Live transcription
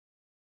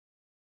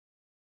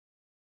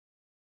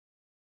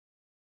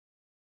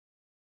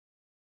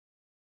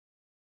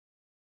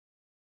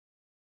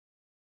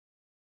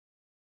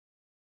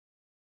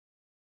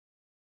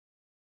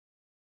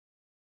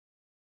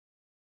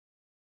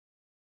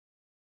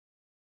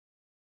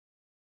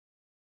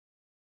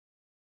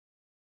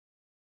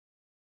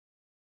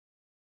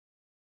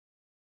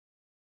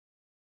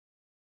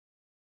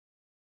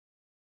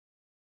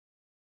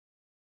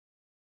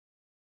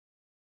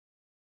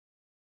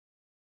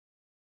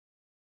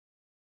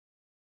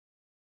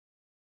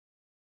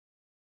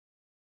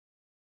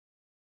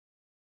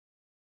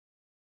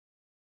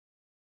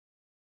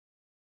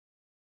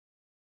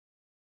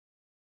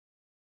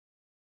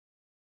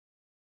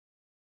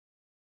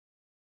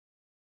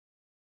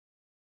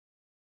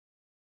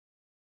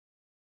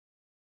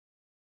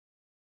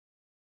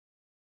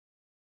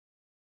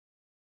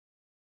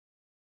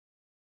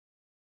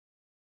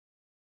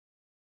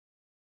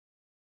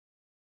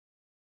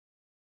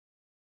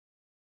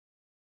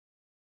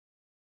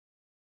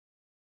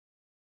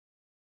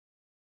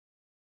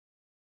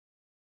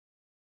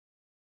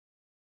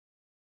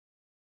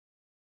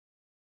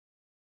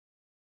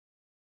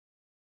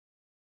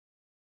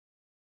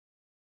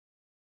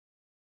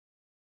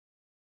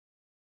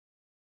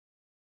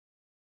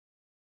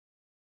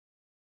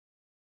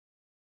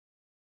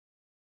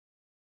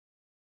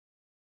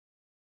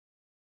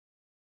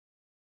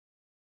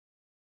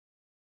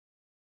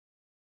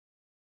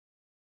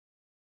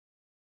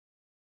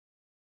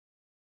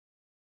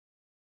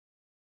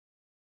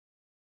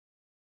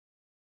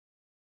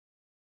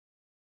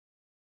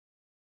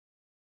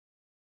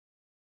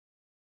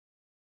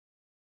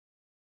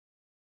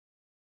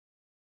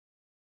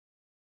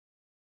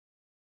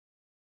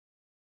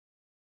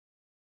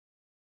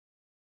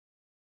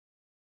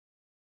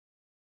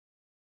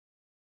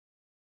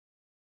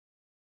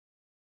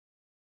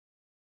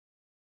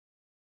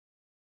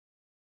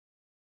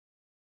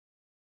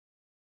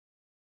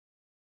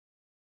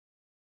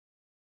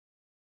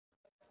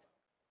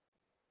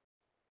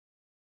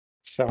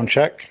Sound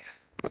check.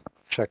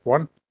 Check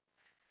one.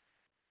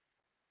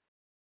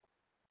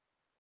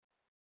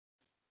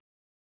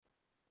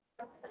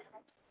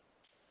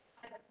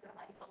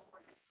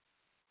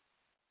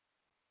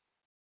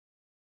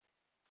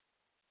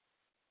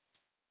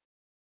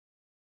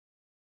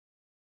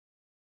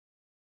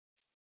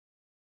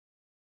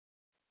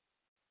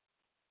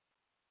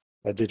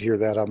 I did hear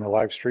that on the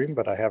live stream,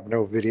 but I have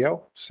no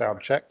video.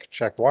 Sound check.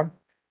 Check one.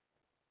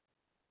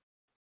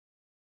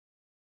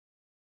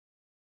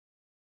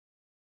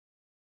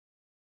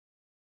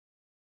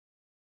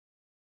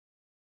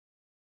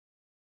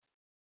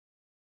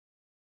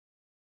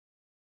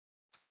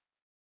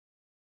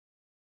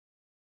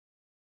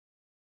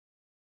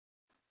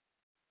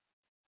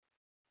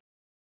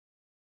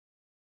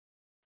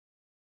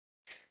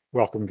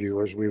 Welcome,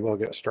 viewers. We will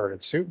get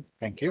started soon.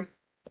 Thank you.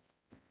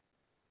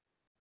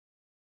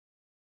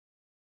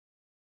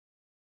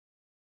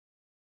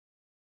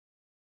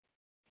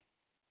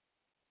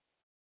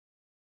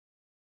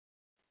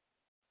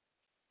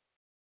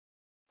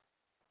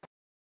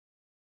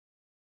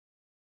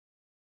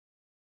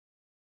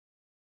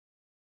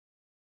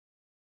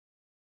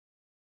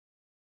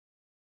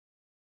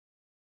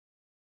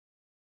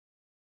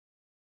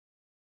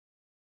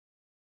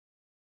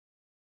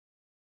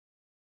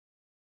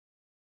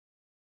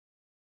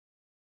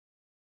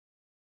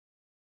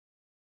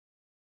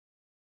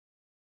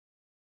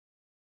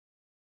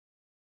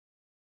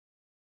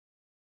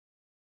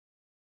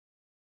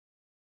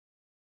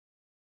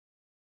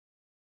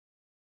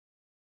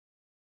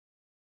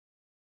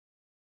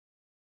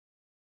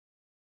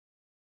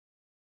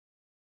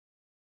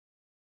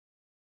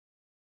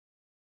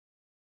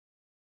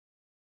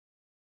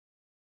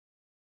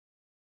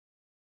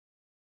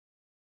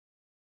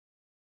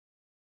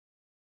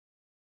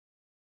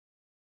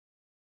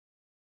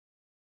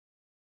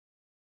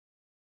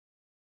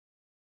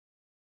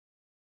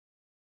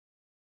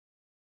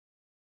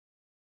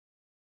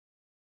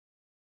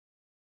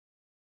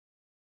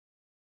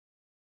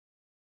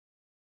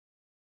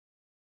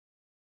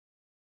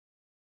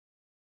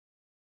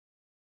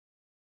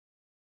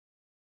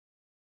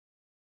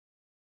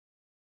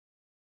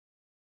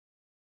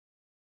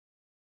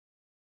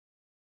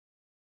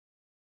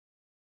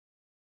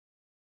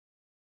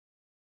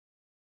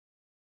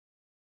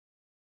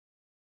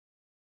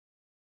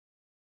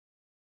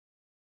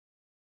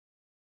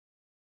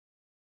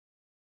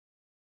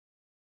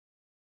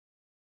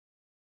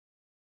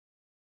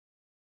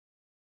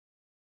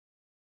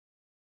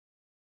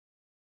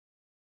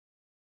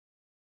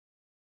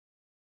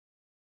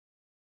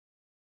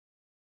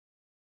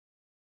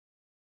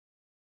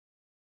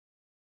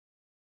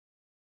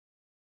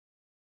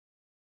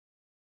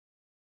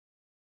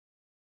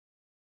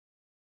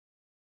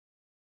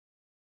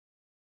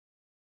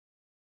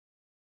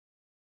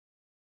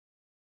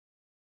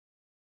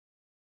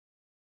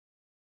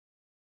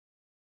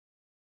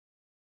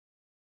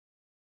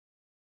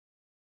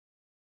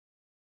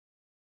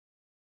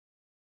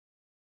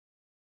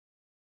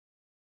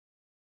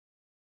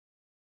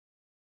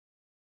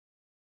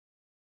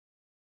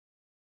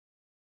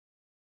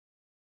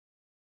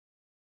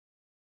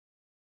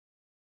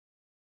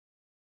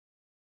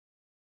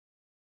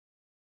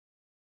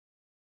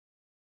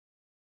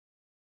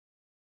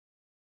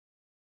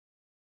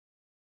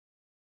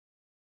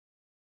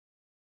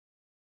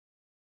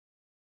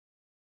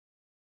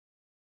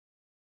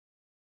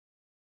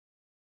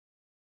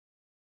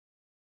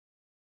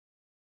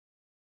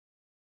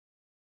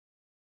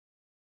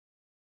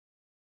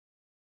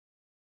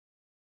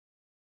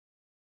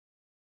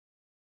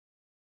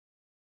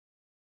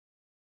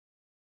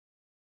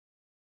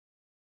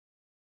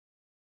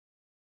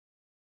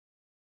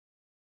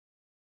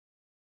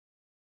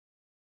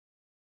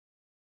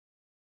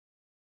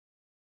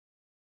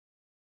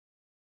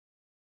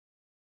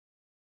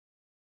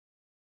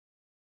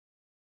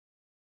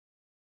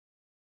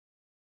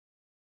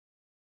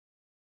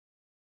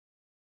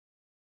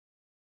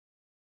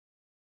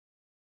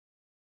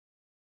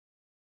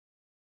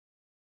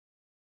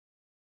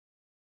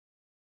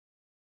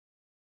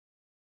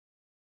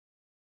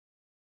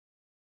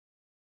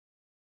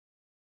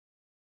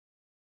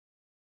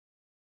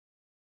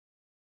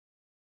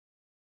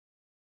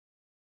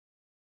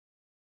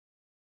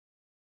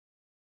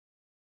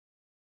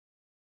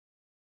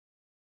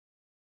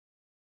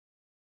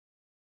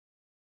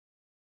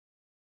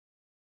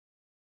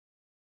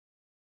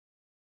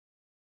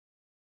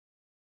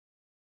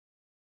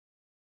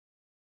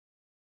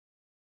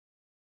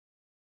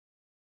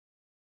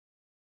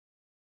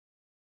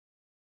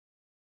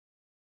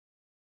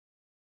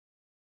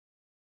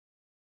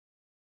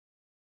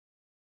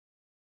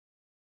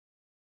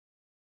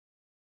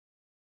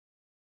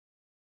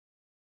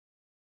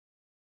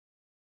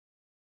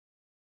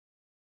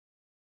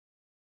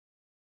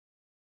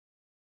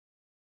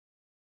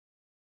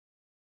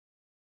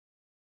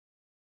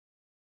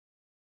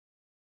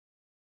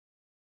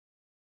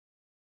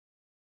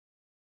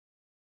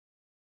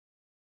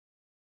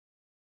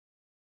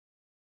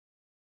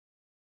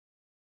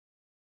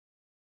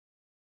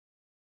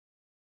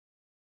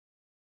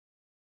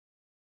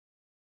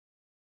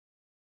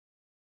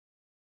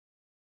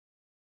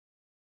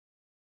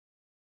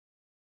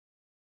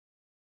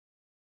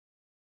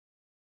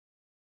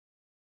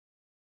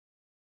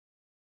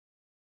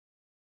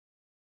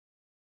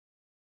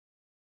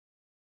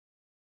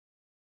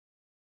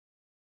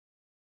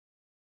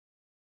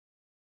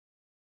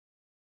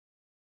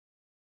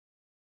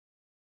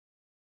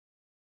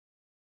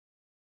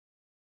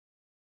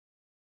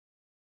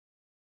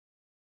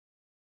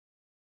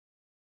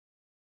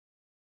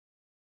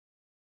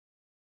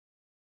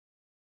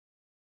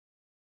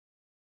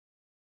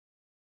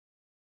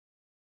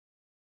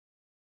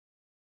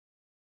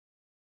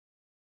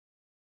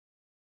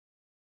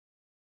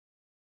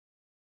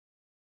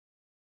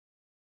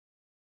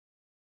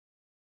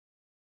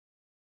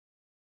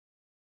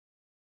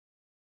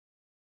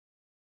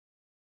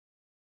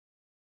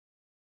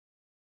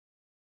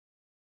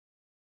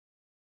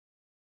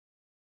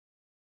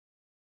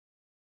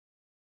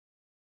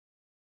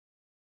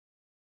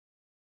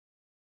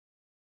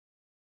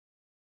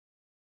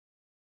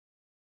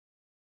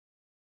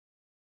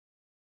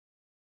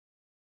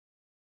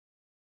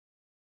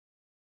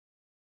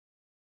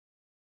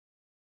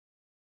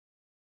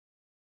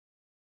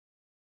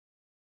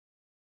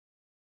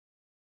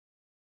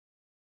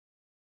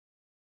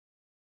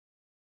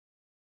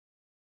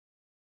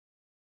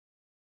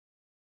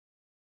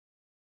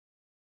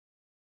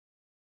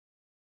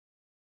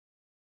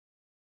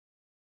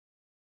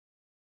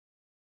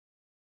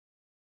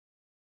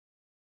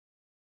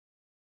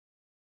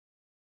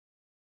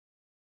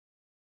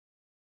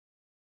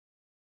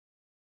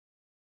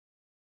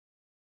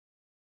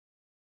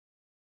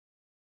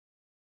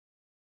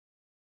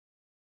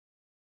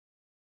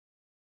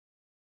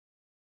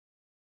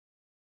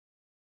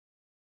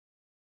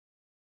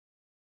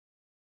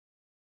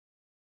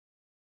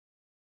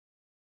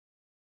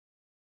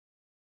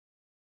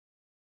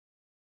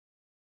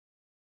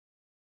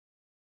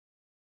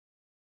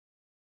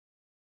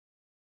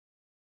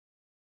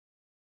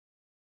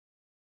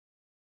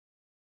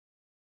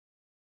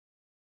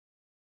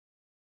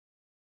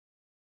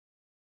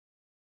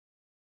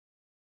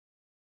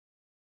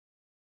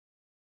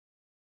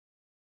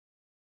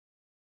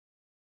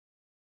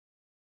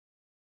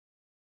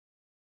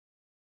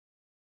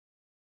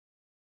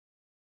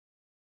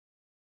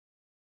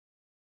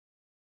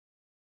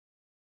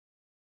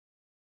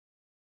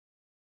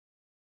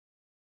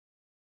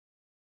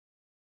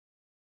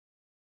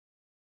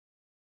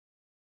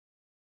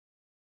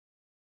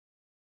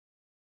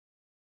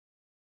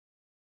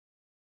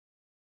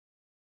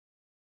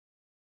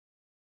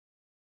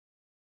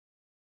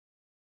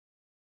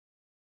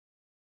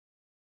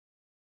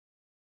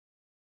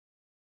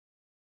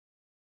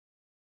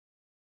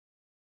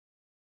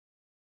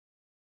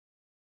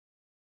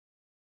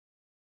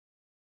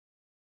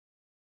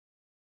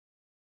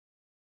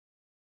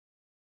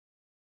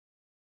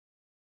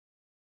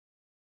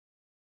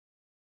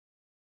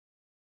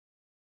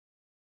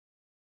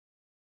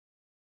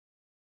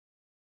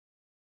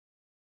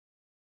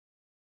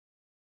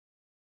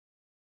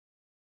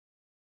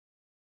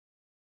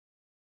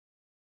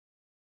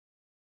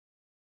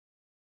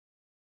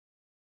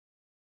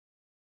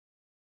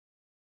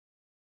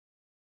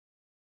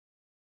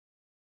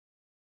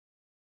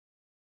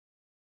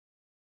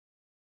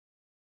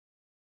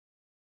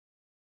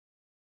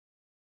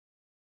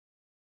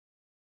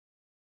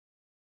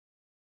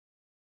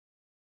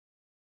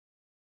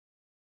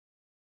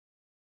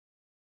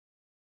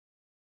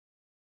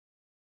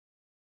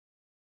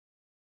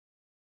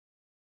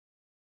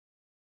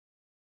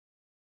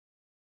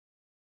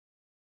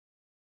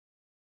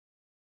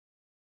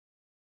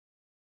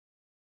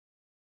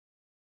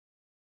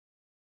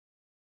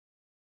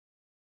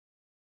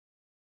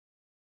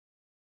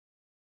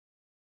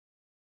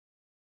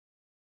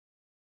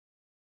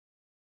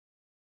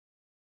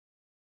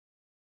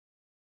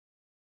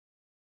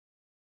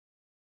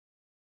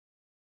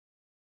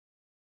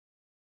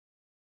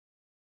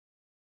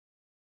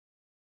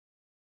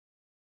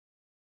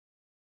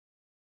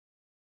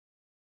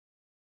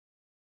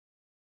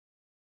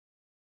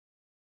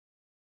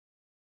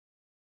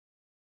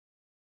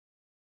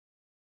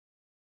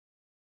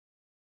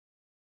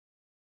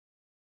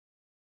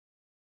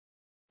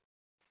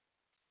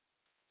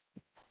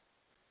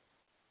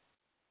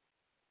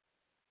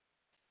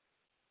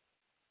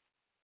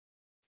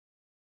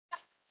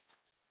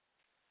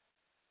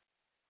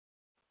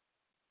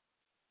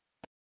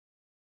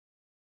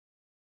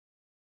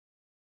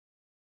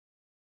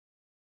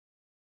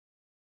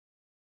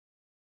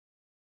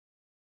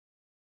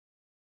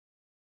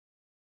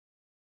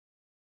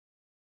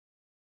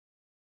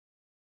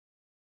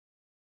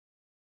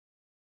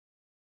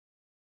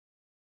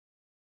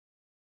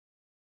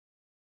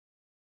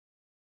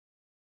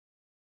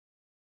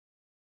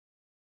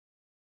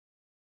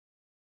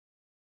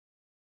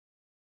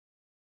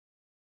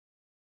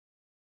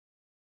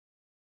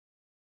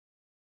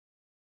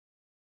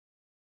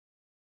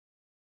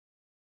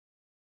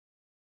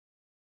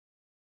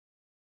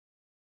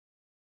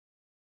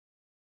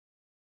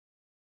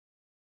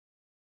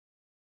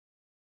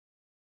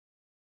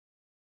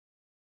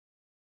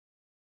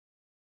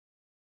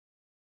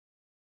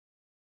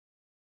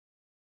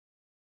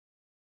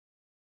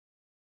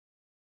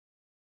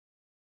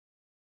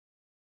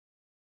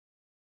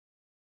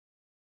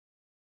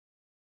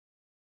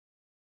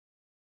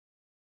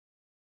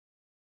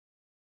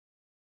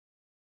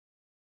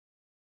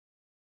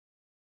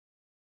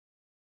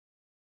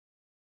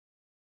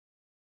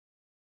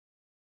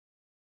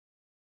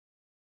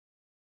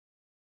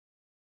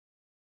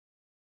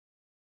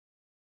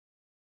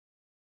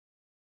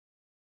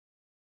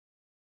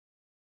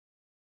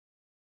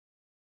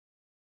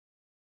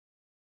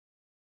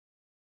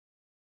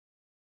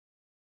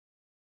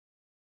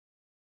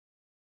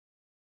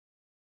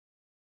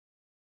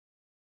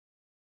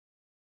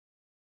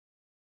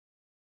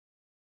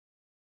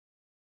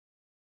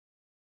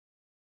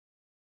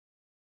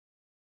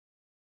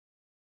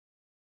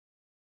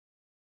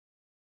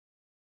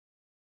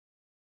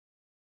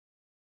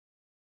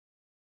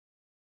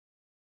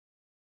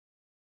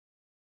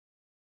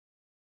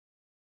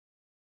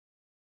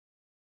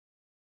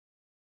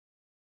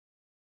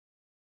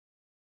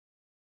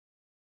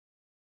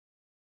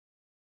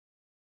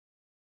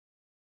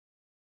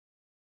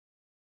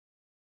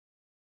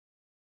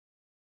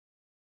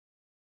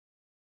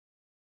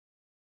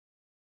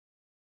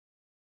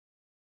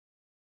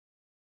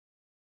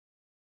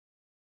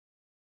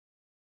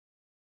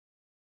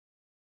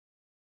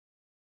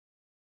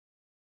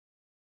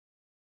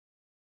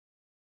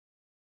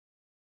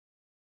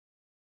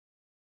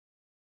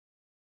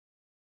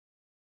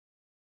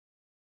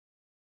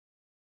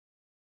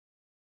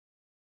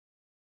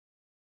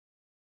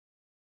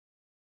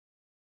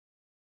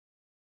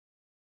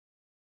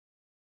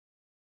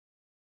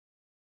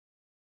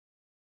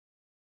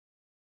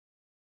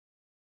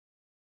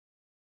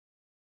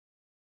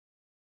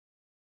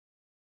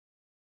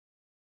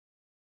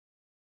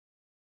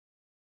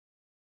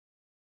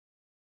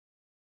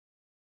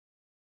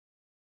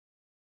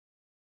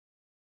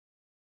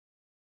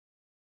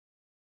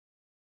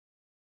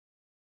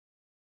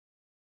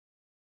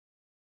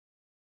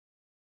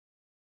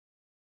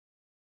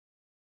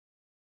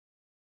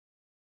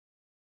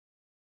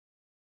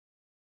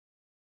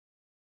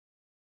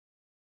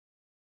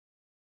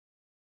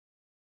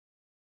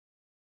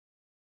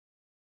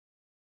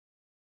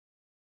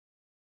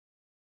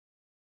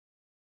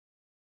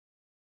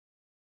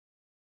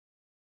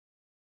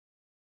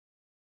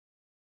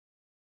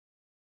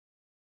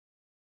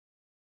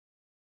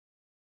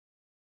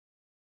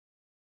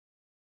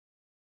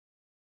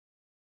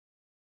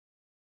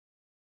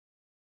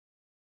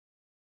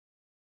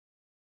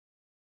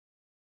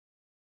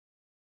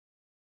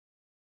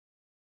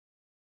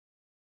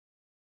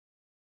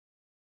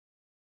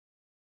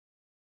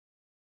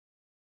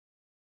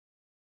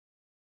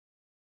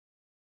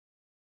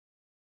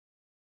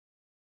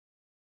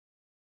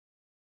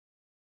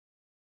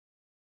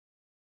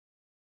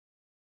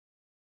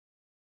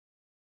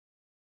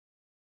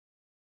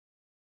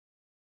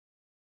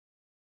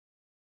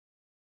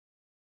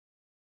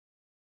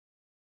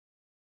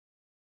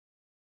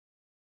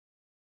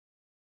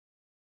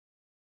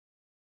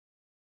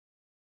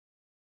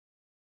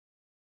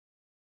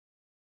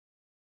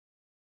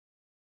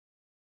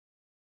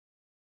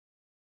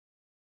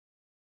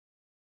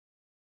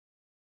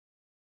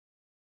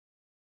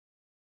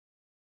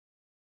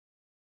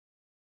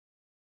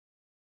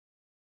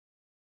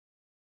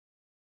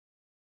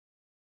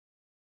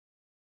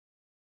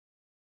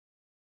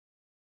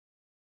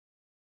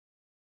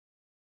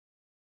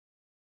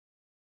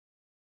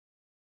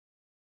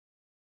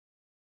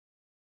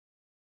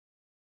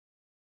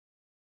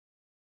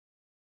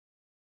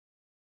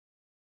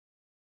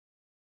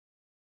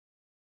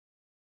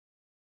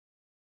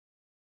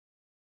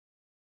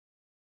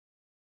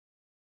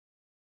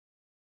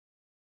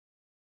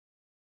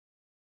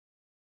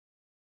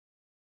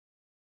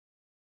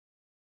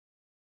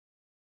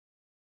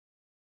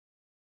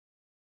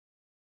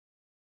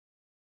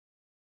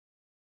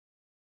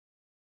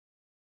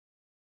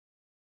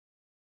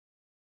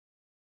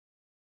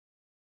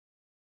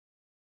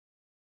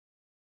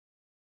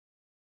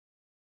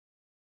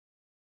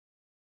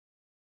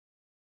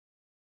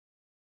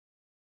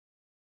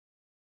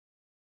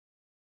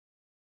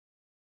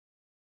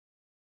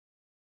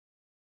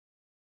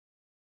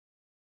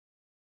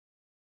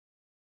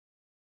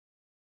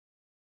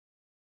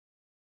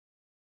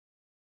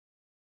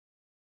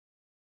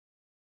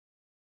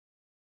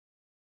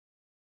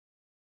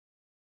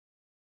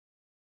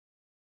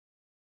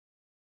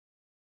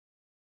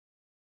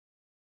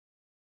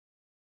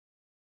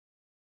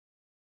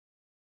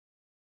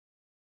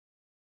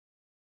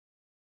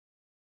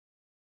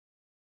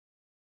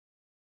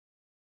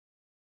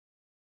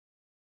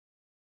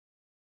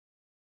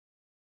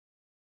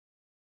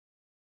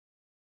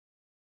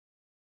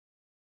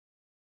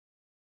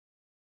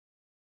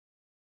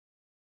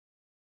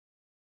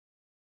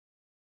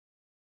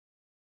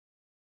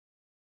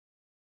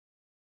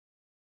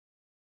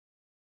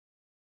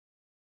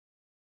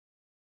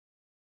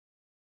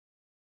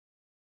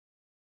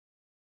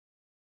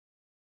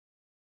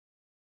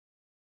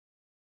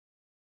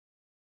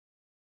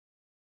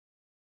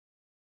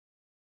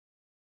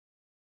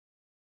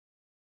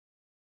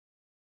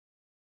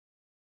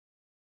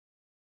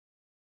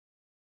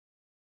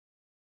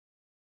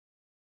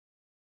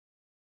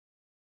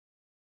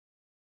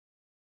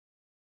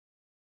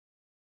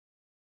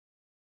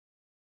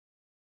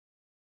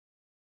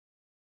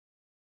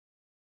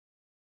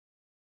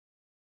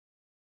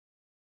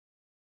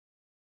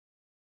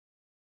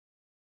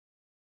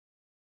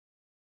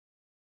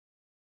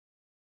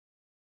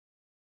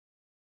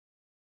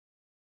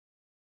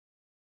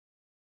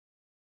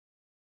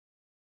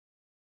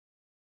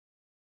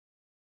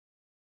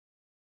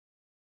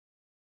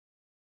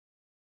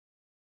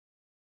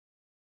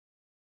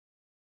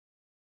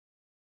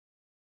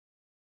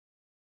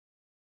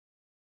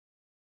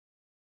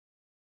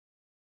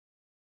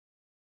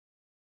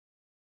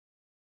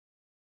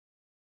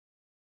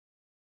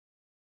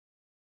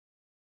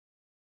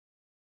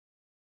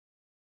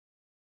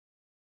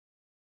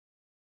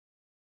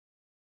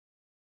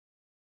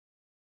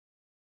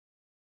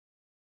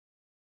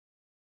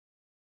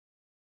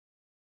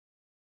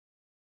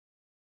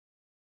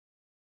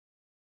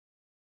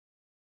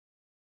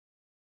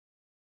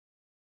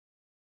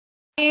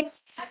 It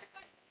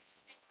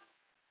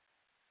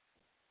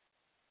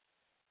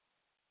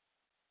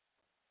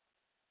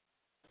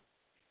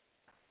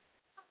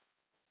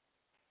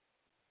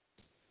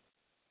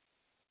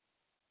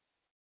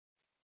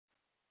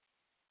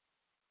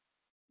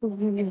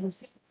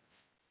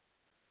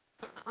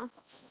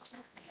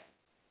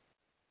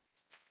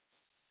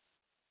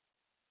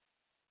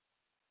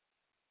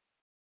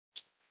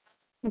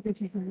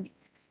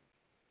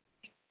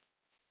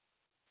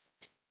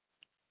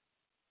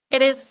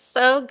is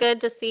so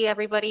good to see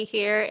everybody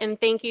here, and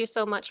thank you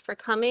so much for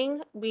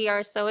coming. We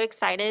are so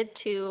excited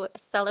to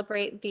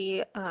celebrate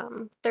the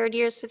third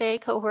years today,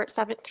 cohort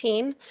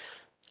 17.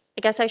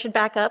 I guess I should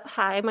back up.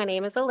 Hi, my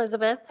name is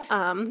Elizabeth.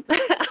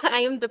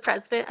 I am the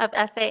president of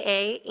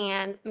SAA,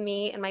 and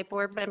me and my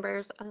board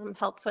members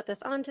helped put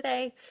this on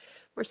today.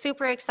 We're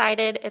super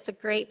excited. It's a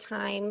great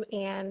time,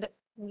 and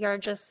we are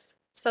just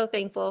so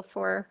thankful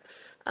for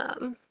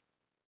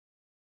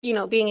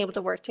being able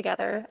to work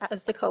together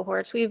as the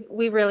cohorts.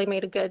 We really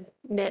made a good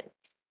knit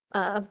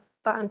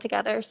bond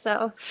together.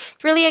 So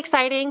really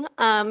exciting.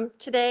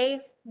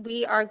 Today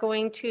we are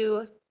going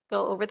to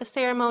go over the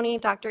ceremony.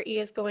 Dr. E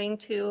is going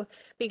to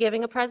be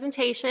giving a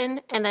presentation,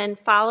 and then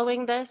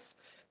following this,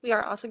 we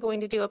are also going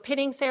to do a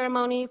pinning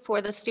ceremony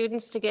for the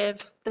students to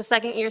give, the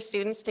second year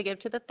students to give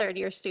to the third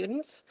year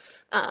students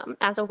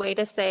as a way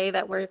to say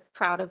that we're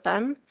proud of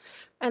them.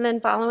 And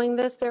then following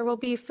this, there will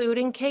be food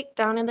and cake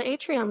down in the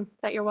atrium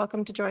that you're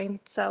welcome to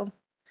join. So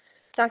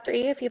Dr.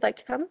 E, if you'd like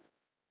to come.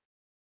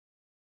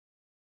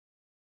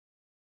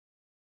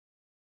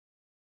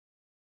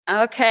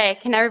 Okay,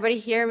 can everybody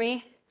hear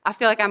me? I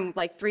feel like I'm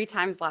like 3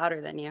 times louder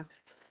than you.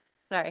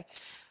 Sorry.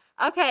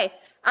 Okay,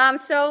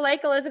 so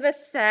like Elizabeth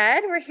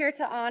said, we're here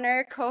to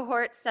honor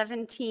cohort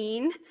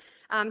 17.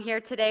 Here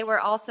today, we're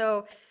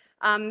also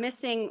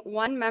missing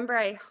one member.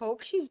 I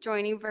hope she's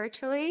joining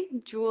virtually.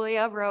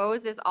 Julia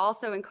Rose is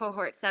also in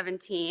cohort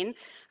 17.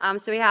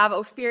 So we have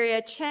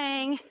Ophelia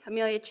Chang,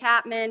 Amelia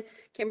Chapman,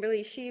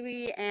 Kimberly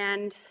Shiwi,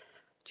 and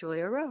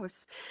Julia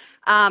Rose.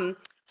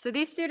 So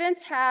these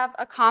students have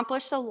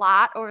accomplished a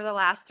lot over the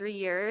last 3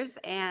 years,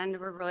 and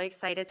we're really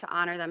excited to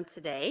honor them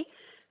today.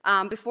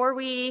 Before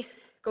we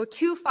go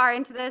too far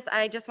into this,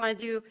 I just want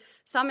to do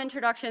some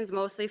introductions,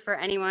 mostly for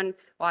anyone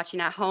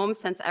watching at home,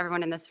 since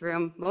everyone in this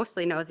room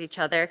mostly knows each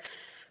other.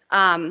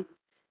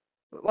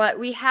 What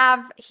we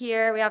have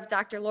here, we have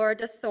Dr. Laura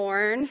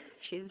DeThorne.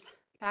 She's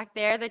back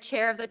there, the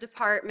chair of the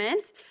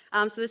department.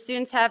 So the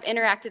students have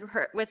interacted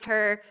with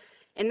her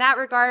in that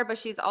regard, but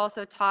she's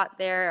also taught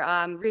their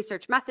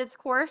research methods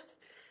course.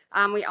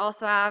 We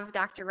also have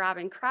Dr.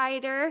 Robin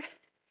Kreider,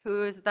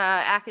 who's the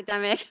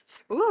academic,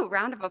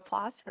 round of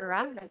applause for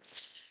Robin.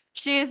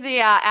 She's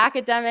the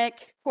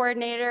academic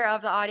coordinator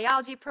of the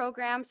audiology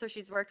program, so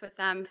she's worked with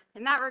them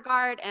in that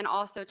regard and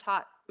also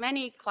taught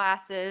many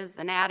classes,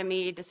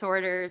 anatomy,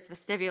 disorders,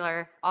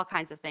 vestibular, all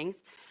kinds of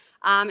things.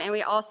 And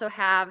we also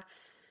have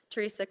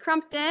Teresa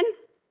Crumpton,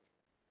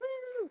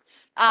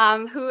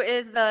 who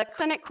is the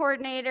clinic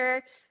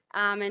coordinator,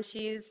 and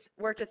she's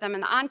worked with them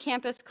in the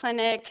on-campus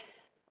clinic,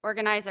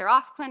 organized their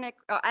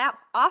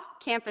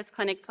off-campus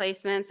clinic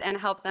placements, and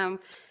helped them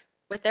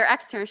with their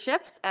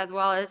externships, as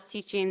well as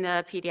teaching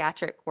the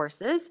pediatric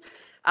courses.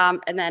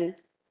 And then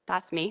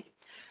that's me.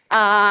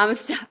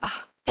 Thanks.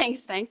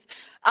 So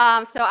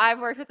I've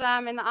worked with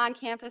them in the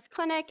on-campus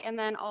clinic and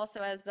then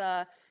also as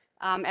the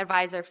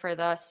advisor for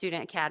the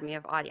Student Academy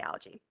of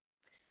Audiology.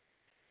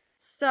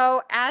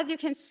 So as you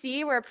can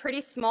see, we're a pretty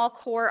small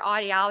core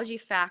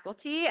audiology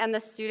faculty, and the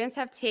students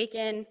have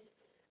taken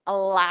a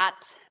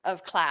lot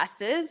of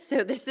classes.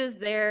 So this is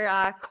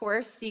their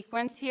course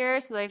sequence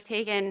here. So they've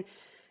taken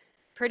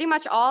pretty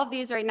much all of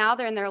these right now.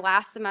 They're in their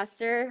last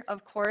semester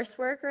of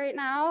coursework right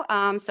now.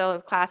 So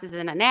classes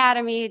in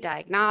anatomy,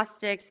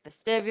 diagnostics,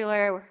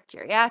 vestibular,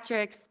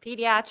 geriatrics,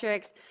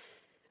 pediatrics,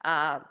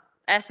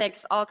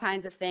 ethics, all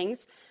kinds of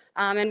things.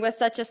 And with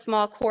such a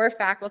small core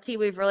faculty,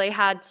 we've really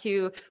had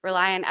to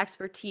rely on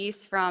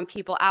expertise from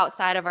people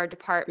outside of our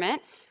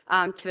department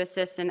to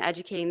assist in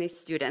educating these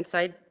students. So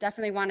I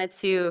definitely wanted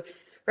to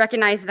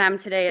recognize them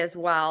today as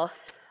well.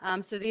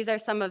 So these are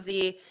some of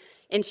the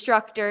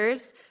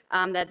instructors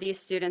that these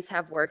students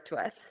have worked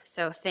with.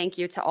 So thank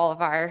you to all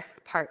of our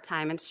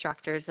part-time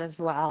instructors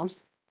as well.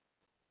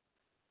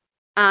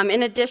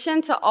 In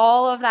addition to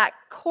all of that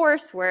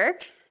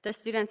coursework, the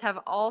students have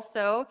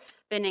also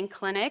been in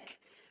clinic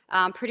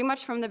pretty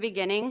much from the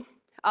beginning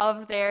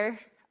of their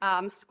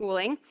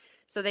schooling.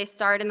 So they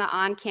start in the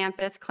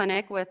on-campus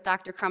clinic with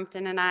Dr.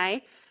 Crumpton and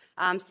I,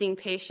 seeing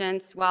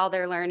patients while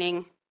they're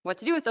learning what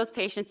to do with those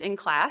patients in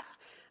class.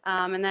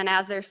 And then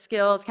as their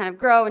skills kind of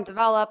grow and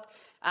develop,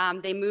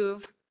 they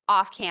move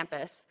off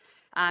campus.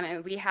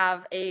 And we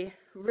have a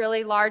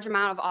really large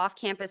amount of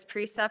off-campus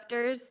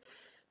preceptors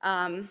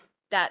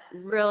that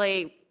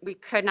really, we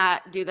could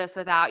not do this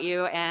without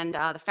you. And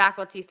the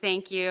faculty,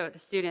 thank you. The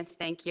students,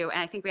 thank you.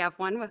 And I think we have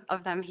one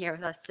of them here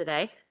with us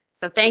today.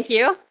 So thank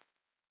you,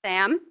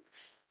 Sam.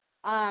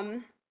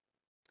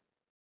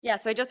 Yeah,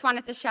 so I just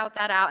wanted to shout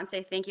that out and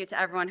say thank you to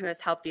everyone who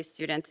has helped these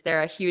students.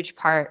 They're a huge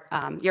part,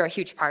 you're a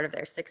huge part of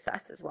their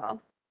success as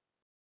well.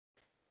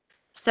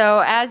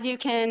 So as you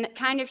can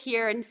kind of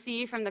hear and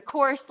see from the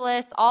course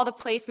list, all the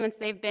placements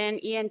they've been,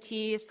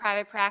 ENTs,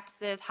 private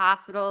practices,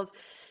 hospitals,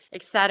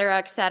 et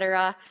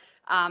cetera,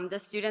 the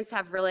students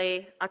have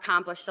really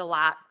accomplished a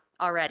lot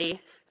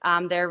already.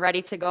 They're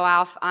ready to go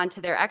off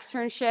onto their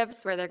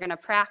externships where they're gonna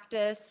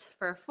practice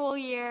for a full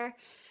year.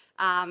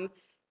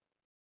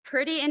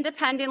 Pretty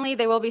independently.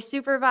 They will be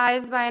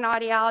supervised by an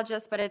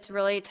audiologist, but it's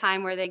really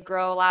time where they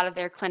grow a lot of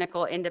their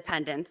clinical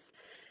independence.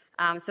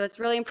 So it's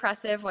really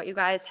impressive what you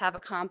guys have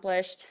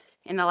accomplished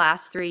in the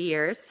last 3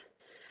 years.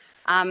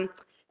 And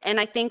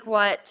I think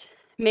what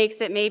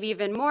makes it maybe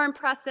even more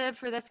impressive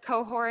for this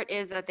cohort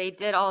is that they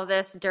did all of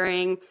this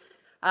during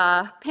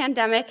a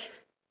pandemic.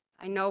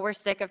 I know we're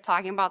sick of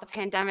talking about the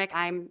pandemic.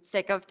 I'm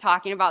sick of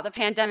talking about the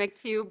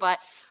pandemic too, but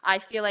I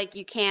feel like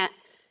you can't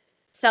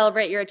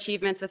celebrate your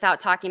achievements without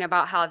talking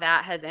about how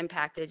that has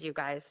impacted you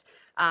guys.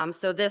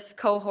 So this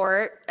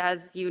cohort,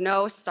 as you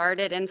know,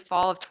 started in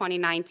fall of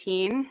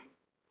 2019.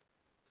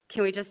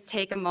 Can we just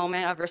take a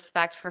moment of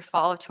respect for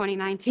fall of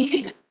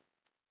 2019?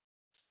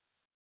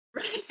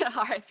 Right,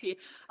 RIP.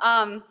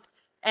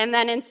 And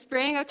then in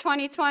spring of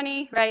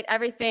 2020, right,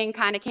 everything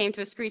kind of came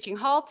to a screeching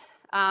halt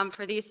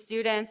for these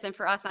students and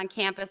for us on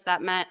campus.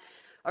 That meant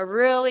a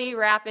really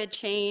rapid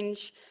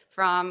change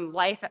from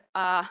life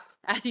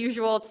as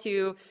usual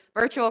to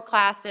virtual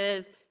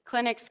classes,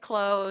 clinics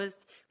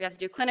closed, we have to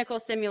do clinical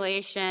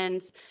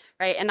simulations,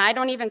 right? And I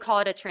don't even call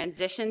it a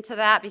transition to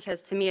that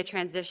because to me a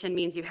transition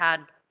means you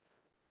had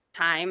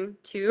time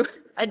to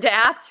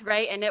adapt,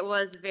 right? And it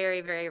was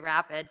very, very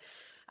rapid.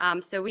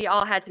 So we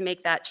all had to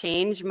make that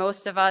change.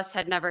 Most of us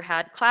had never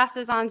had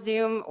classes on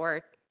Zoom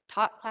or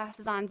taught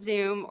classes on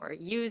Zoom or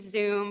used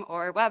Zoom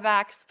or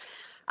WebEx.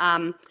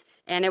 And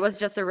it was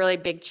just a really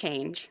big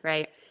change,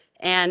 right?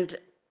 And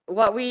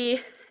what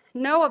we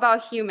know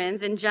about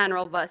humans in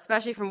general, but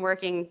especially from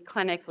working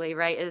clinically,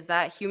 right, is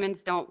that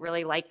humans don't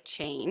really like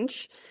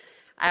change.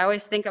 I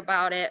always think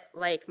about it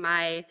like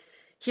my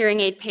hearing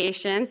aid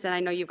patients, and I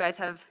know you guys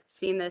have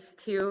seen this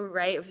too,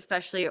 right?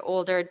 Especially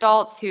older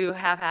adults who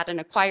have had an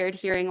acquired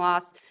hearing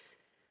loss.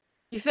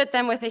 You fit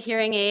them with a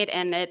hearing aid,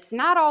 and it's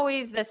not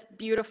always this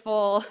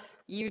beautiful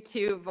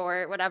YouTube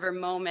or whatever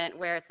moment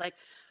where it's like,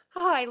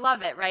 oh, I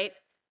love it, right?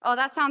 Oh,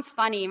 that sounds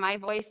funny. My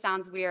voice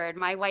sounds weird.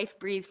 My wife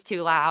breathes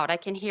too loud. I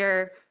can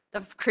hear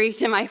the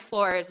creaks in my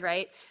floors,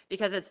 right?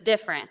 Because it's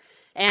different.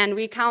 And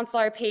we counsel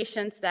our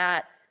patients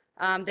that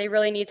they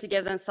really need to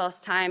give themselves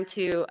time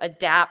to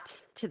adapt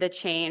to the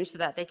change so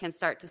that they can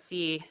start to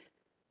see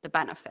the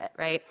benefit,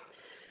 right?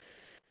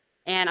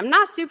 And I'm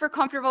not super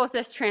comfortable with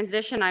this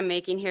transition I'm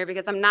making here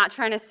because I'm not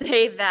trying to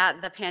say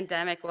that the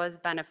pandemic was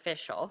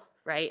beneficial,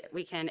 right?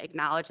 We can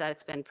acknowledge that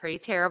it's been pretty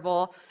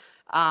terrible.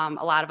 A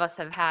lot of us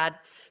have had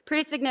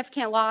pretty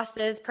significant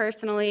losses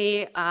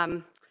personally,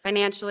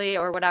 financially,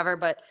 or whatever,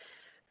 but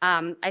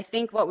I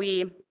think what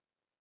we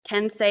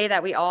can say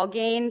that we all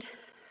gained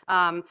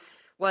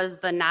was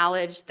the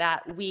knowledge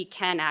that we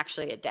can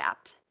actually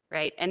adapt,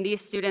 right? And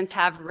these students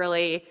have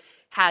really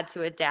had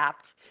to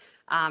adapt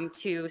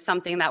to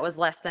something that was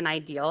less than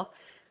ideal.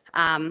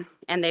 And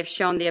they've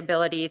shown the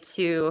ability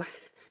to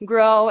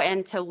grow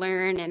and to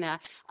learn in an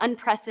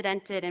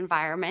unprecedented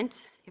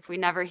environment. If we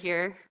never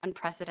hear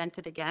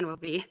unprecedented again, we'll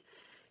be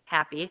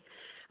happy.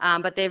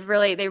 But they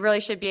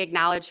really should be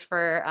acknowledged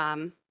for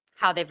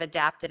how they've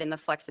adapted and the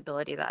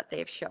flexibility that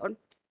they've shown.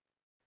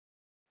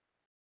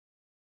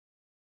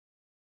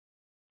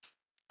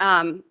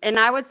 And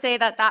I would say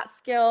that that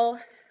skill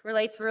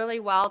relates really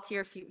well to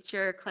your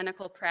future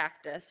clinical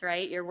practice,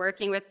 right? You're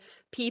working with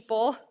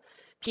people.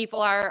 People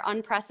are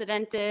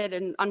unprecedented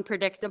and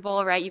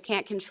unpredictable, right? You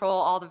can't control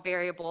all the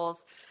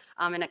variables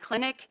in a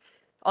clinic.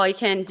 All you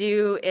can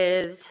do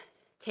is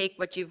take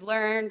what you've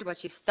learned,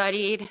 what you've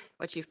studied,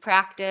 what you've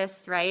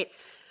practiced, right?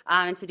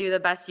 And to do the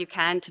best you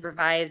can to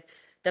provide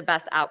the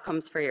best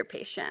outcomes for your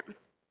patient.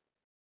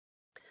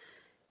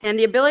 And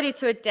the ability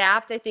to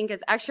adapt, I think,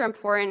 is extra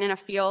important in a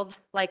field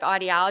like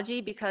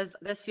audiology because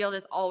this field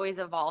is always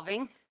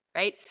evolving,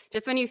 right?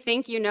 Just when you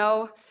think you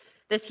know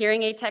this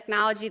hearing aid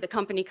technology, the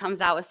company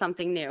comes out with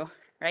something new,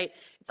 right?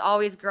 It's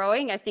always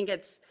growing. I think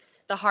it's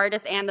the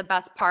hardest and the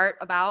best part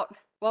about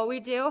what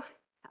we do.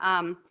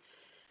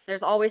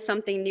 There's always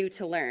something new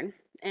to learn.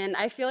 And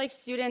I feel like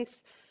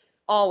students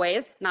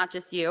always, not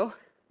just you,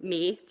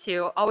 me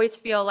too, always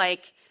feel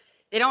like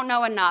they don't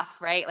know enough,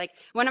 right? Like,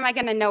 when am I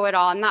going to know it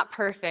all? I'm not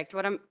perfect.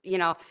 What am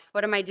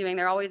I doing?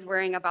 They're always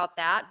worrying about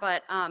that.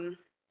 But I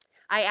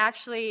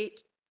actually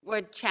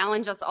would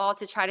challenge us all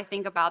to try to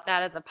think about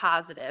that as a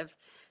positive,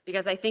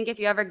 because I think if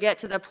you ever get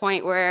to the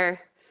point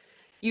where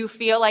you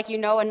feel like you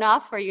know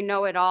enough or you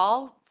know it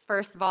all,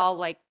 first of all,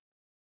 like,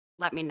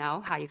 let me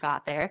know how you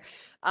got there.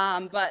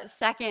 But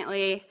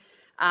secondly,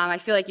 I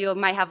feel like you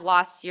might have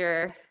lost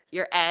your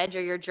edge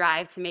or your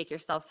drive to make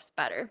yourself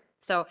better.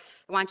 So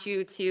I want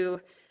you to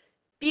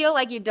feel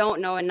like you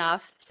don't know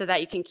enough so that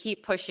you can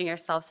keep pushing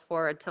yourselves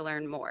forward to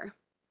learn more.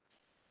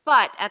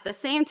 But at the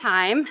same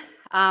time,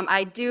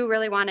 I do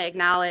really want to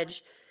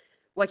acknowledge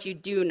what you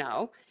do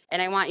know.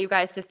 And I want you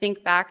guys to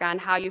think back on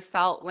how you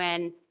felt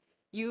when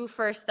you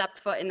first stepped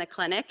foot in the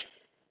clinic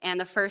and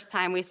the first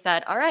time we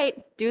said, all right,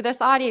 do this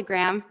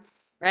audiogram,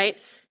 right?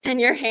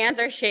 And your hands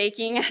are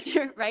shaking,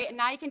 right? And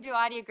now you can do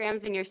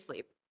audiograms in your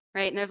sleep,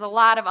 right? And there's a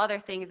lot of other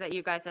things that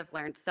you guys have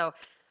learned. So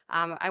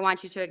I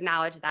want you to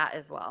acknowledge that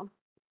as well.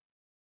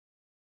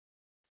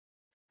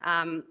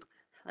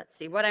 Let's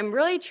see, what I'm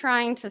really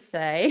trying to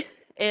say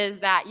is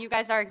that you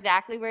guys are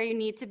exactly where you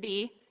need to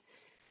be.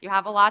 You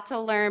have a lot to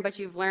learn, but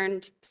you've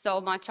learned so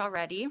much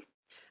already.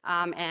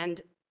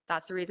 And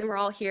that's the reason we're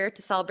all here,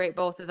 to celebrate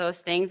both of those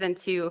things and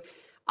to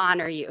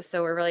honor you.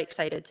 So we're really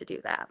excited to do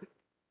that.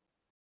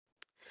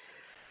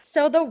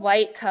 So the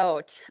white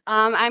coat,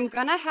 I'm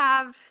gonna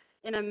have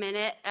in a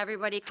minute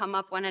everybody come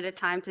up one at a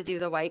time to do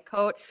the white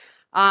coat.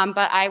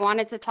 But I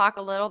wanted to talk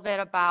a little bit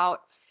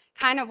about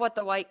kind of what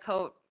the white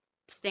coat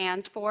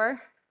stands for,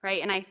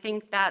 right? And I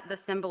think that the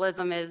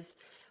symbolism is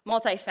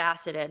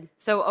multifaceted.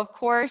 So of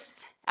course,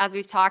 as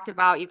we've talked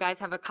about, you guys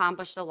have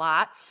accomplished a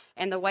lot,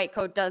 and the white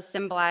coat does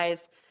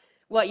symbolize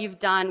what you've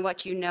done,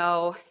 what you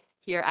know,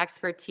 your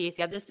expertise.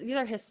 Yeah, these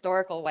are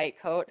historical white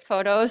coat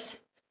photos.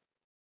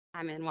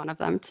 I'm in one of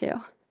them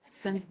too.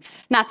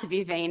 Not to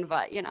be vain,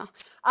 but you know.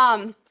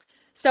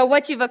 So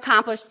what you've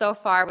accomplished so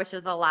far, which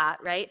is a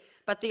lot, right?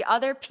 But the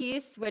other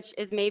piece, which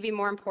is maybe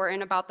more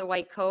important about the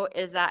white coat,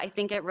 is that I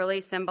think it really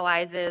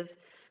symbolizes,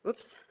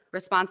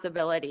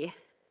 responsibility,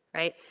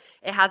 right?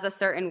 It has a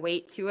certain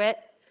weight to it.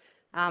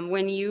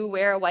 When you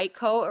wear a white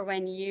coat or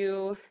when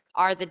you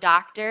are the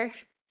doctor,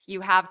 you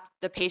have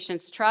the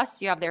patient's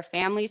trust, you have their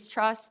family's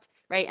trust,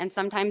 right? And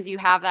sometimes you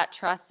have that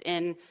trust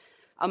in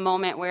a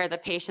moment where the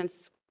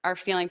patients are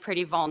feeling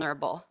pretty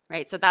vulnerable,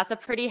 right? So that's a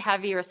pretty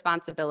heavy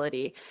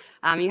responsibility.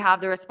 You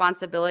have the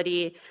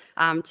responsibility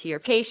to your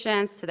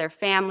patients, to their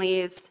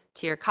families,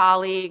 to your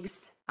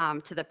colleagues,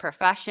 to the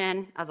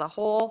profession as a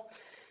whole.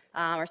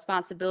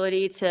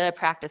 Responsibility to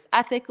practice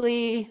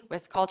ethically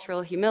with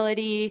cultural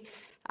humility,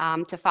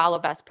 to follow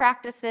best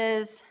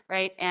practices,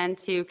 right? And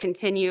to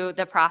continue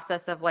the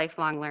process of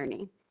lifelong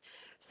learning.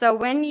 So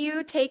when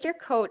you take your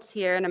coats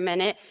here in a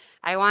minute,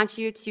 I want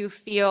you to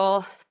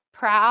feel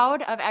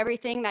proud of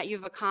everything that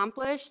you've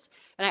accomplished.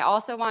 And I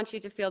also want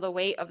you to feel the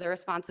weight of the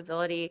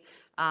responsibility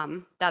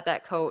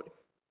that coat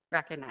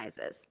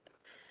recognizes.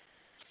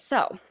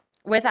 So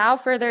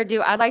without further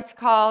ado, I'd like to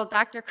call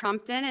Dr.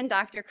 Crumpton and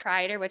Dr.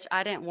 Kreider, which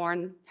I didn't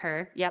warn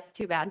her. Yep,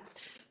 too bad.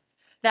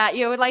 That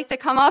you would like to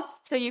come up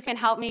so you can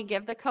help me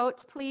give the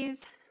coats, please.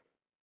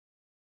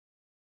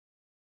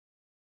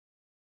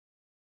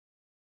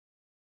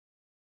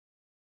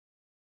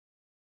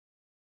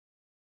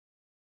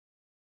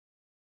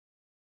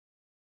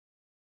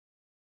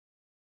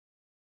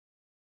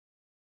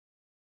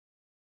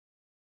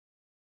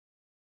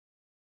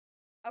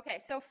 Okay,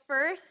 so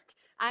first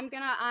I'm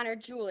gonna honor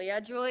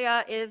Julia.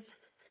 Julia is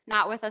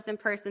not with us in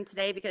person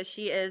today because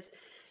she is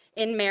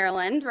in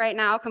Maryland right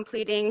now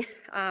completing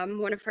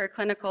one of her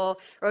clinical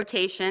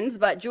rotations,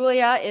 but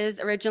Julia is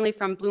originally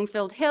from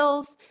Bloomfield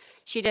Hills.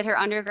 She did her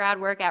undergrad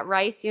work at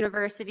Rice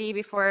University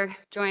before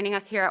joining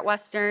us here at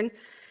Western.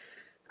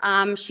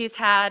 She's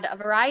had a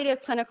variety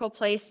of clinical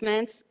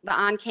placements, the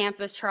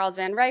on-campus Charles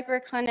Van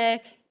Riper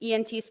Clinic,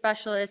 ENT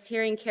Specialist,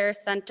 Hearing Care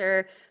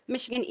Center,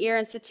 Michigan Ear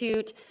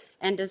Institute,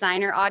 and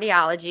Designer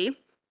Audiology.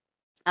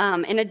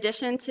 In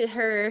addition to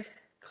her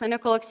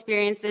clinical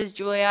experiences,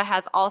 Julia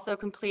has also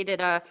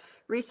completed a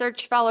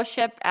research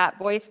fellowship at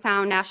Boys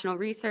Town National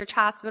Research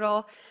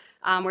Hospital,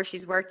 where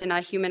she's worked in a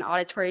human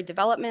auditory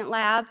development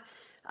lab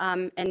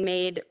and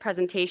made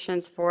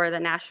presentations for the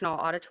National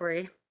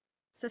Auditory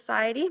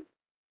Society.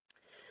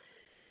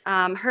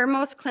 Her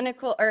most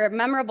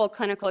memorable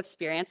clinical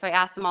experience, so I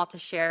asked them all to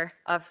share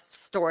a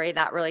story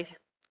that really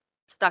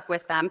stuck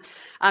with them.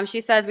 She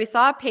says, we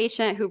saw a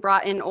patient who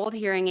brought in old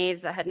hearing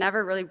aids that had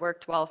never really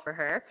worked well for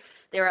her.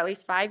 They were at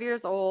least 5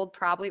 years old,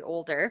 probably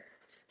older.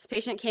 This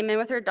patient came in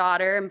with her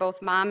daughter, and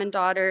both mom and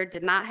daughter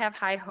did not have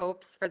high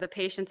hopes for the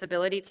patient's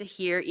ability to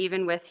hear,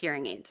 even with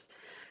hearing aids.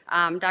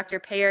 Dr.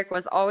 Payerk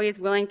was always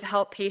willing to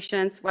help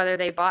patients, whether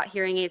they bought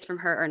hearing aids from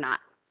her or not.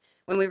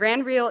 When we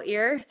ran Real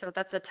Ear, so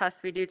that's a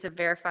test we do to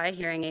verify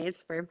hearing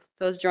aids for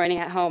those joining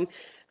at home,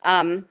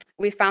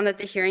 we found that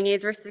the hearing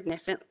aids were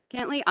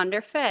significantly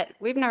underfit.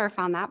 We've never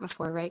found that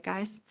before, right,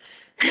 guys?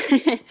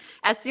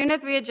 As soon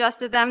as we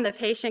adjusted them, the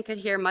patient could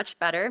hear much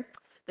better.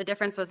 The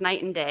difference was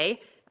night and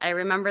day. I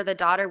remember the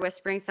daughter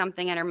whispering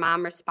something and her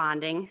mom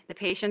responding. The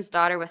patient's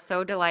daughter was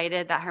so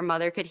delighted that her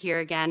mother could hear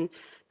again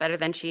better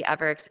than she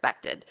ever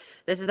expected.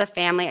 This is a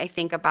family I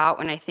think about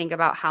when I think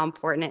about how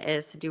important it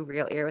is to do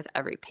Real Ear with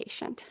every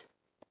patient.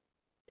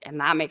 And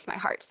that makes my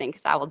heart sing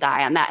because I will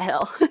die on that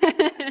hill.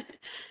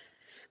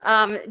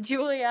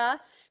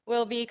 Julia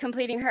will be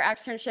completing her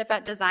externship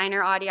at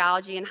Designer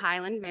Audiology in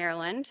Highland,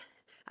 Maryland.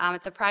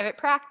 It's a private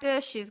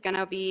practice. She's going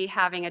to be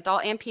having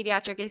adult and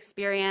pediatric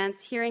experience,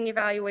 hearing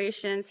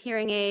evaluations,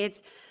 hearing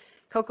aids,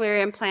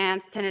 cochlear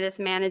implants, tinnitus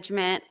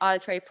management,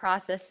 auditory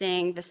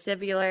processing,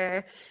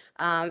 vestibular,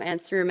 and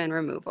cerumen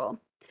removal.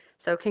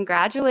 So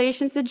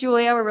congratulations to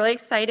Julia. We're really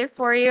excited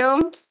for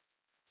you.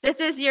 This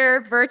is your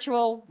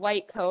virtual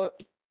white coat.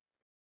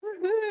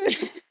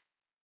 Woohoo.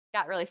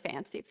 Got really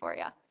fancy for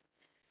you.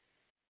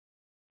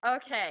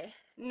 Okay,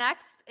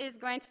 next is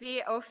going to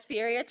be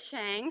Ophelia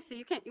Chang. So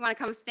you want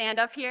to come stand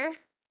up here?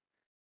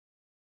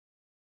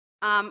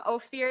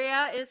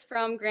 Ophelia is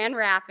from Grand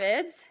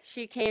Rapids.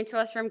 She came to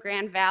us from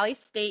Grand Valley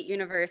State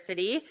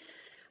University.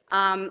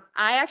 I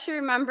actually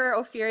remember,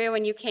 Ophelia,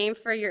 when you came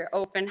for your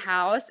open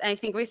house, and I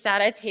think we sat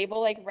at a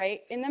table like right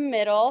in the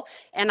middle,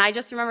 and I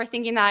just remember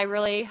thinking that I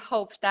really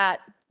hoped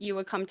that you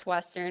would come to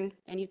Western,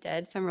 and you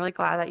did, so I'm really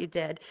glad that you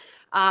did.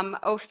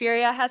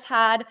 Ophelia has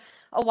had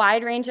a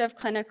wide range of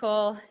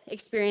clinical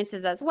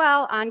experiences as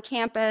well on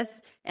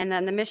campus, and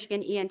then the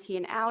Michigan ENT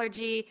and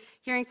Allergy,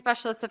 hearing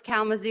specialists of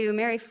Kalamazoo,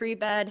 Mary Free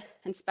Bed,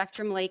 and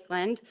Spectrum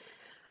Lakeland.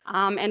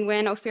 And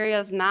when Ophelia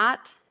is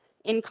not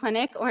in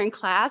clinic or in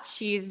class,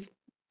 she's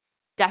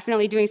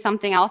definitely doing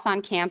something else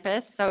on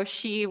campus. So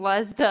she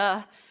was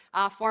the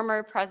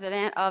former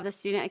president of the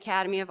Student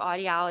Academy of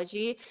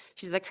Audiology.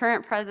 She's the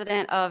current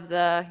president of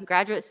the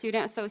Graduate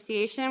Student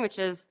Association, which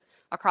is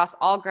across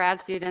all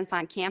grad students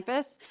on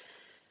campus.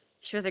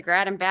 She was a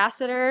grad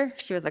ambassador,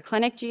 she was a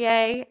clinic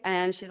GA,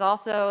 and she's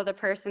also the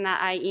person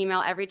that I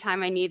email every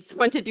time I need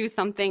someone to do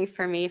something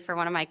for me for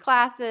one of my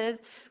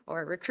classes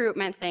or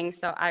recruitment things.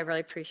 So I really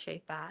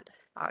appreciate that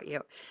about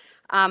you.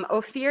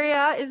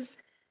 Ophelia is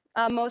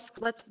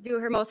let's do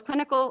her most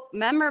clinical,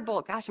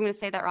 memorable, gosh, I'm going to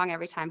say that wrong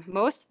every time,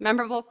 most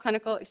memorable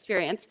clinical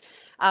experience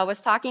was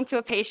talking to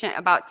a patient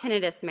about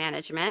tinnitus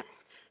management.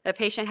 The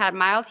patient had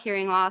mild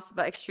hearing loss,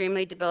 but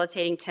extremely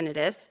debilitating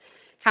tinnitus.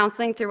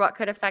 Counseling through what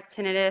could affect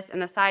tinnitus and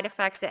the side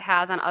effects it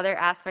has on other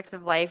aspects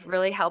of life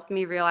really helped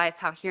me realize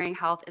how hearing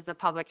health is a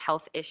public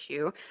health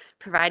issue.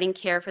 Providing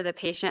care for the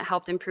patient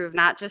helped improve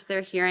not just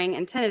their hearing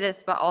and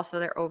tinnitus, but also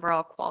their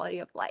overall quality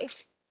of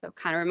life. So it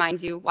kind of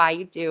reminds you why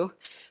you do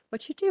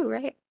what you do,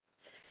 right?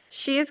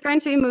 She is going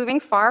to be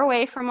moving far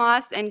away from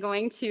us and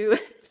going to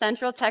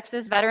Central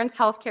Texas Veterans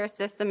Healthcare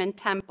System in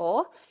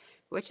Temple,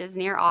 which is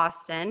near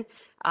Austin.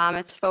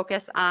 It's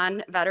focused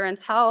on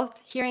veterans' health,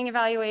 hearing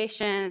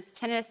evaluations,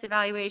 tinnitus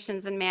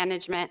evaluations and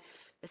management,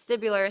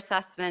 vestibular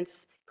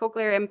assessments,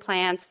 cochlear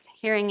implants,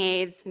 hearing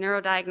aids,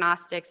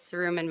 neurodiagnostics,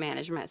 cerumen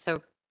management.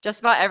 So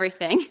just about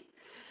everything.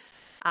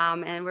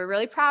 And we're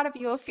really proud of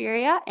you,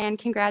 Ophelia, and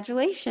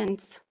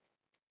congratulations.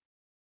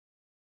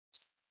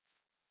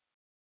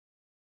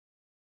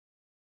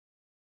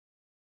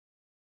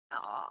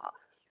 Oh,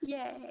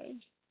 yay.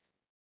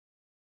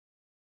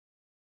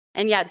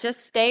 And yeah,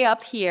 just stay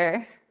up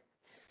here.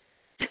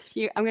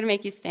 I'm going to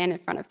make you stand in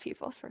front of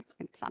people.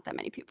 It's not that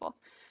many people.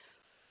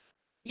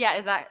 Yeah,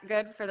 is that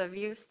good for the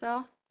view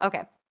still?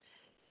 Okay.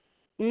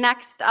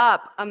 Next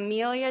up,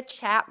 Amelia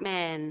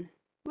Chapman.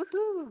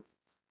 Woohoo.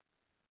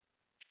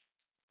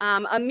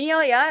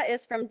 Amelia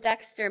is from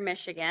Dexter,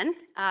 Michigan.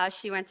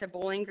 She went to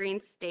Bowling Green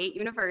State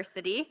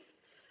University.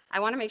 I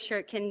want to make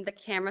sure, can the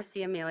camera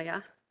see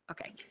Amelia?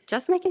 Okay,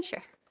 just making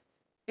sure.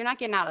 You're not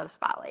getting out of the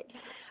spotlight.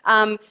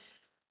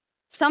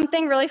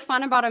 Something really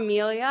fun about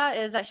Amelia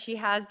is that she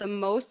has the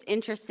most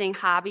interesting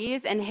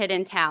hobbies and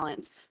hidden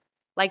talents,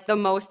 like the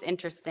most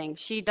interesting.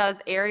 She does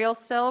aerial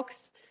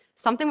silks,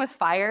 something with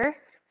fire,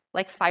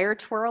 like fire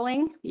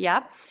twirling,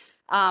 yep,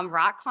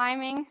 rock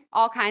climbing,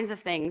 all kinds of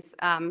things.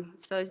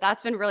 So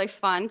that's been really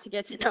fun to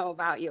get to know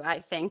about you, I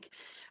think.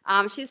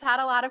 She's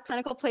had a lot of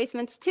clinical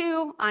placements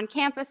too, on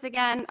campus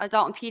again,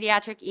 adult and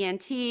pediatric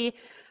ENT,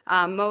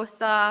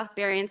 MOSA,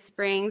 Berrien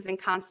Springs, and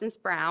Constance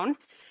Brown.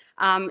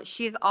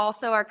 She's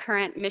also our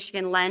current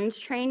Michigan LEND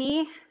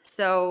trainee.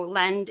 So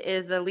LEND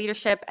is the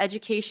Leadership,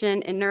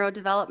 Education, in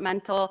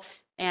Neurodevelopmental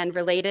and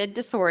Related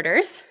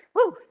Disorders.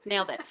 Woo,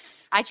 nailed it.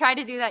 I tried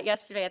to do that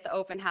yesterday at the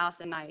open house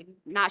and I'm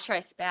not sure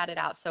I spat it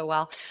out so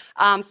well.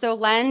 So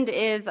LEND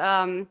is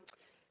a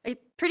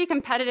pretty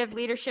competitive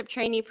leadership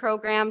trainee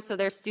program. So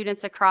there's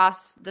students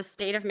across the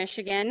state of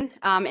Michigan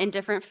in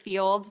different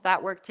fields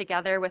that work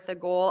together with the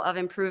goal of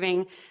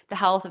improving the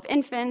health of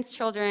infants,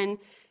 children,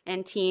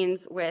 and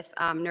teens with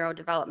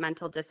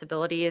neurodevelopmental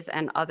disabilities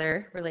and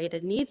other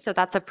related needs. So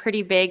that's a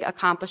pretty big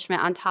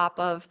accomplishment on top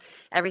of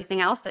everything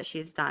else that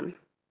she's done.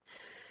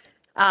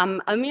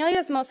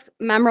 Amelia's most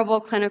memorable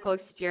clinical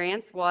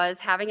experience was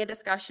having a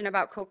discussion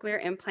about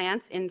cochlear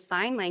implants in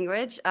sign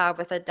language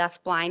with a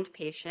deaf-blind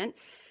patient.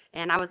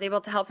 And I was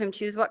able to help him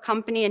choose what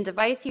company and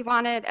device he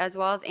wanted, as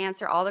well as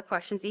answer all the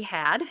questions he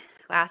had.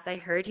 Last I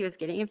heard, he was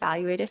getting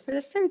evaluated for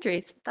the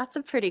surgery. So that's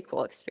a pretty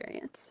cool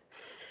experience.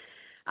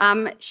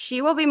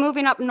 She will be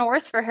moving up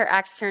north for her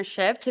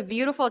externship to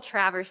beautiful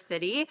Traverse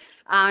City.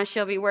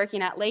 She'll be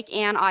working at Lake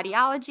Ann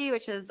Audiology,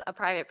 which is a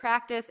private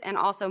practice, and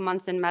also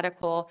Munson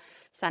Medical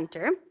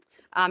Center,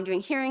 doing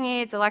hearing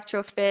aids,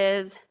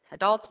 electrophys,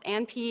 adults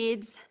and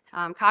peds,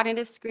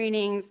 cognitive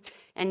screenings,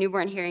 and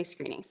newborn hearing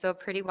screening. So a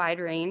pretty wide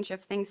range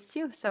of things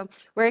too. So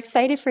we're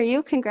excited for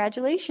you.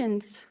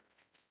 Congratulations.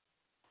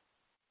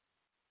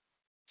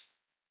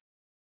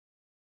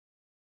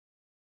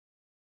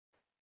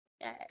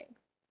 Yay.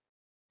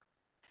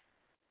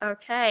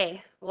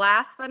 Okay,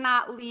 last but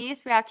not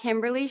least, we have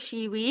Kimberly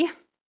Shiwi.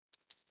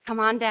 Come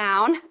on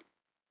down.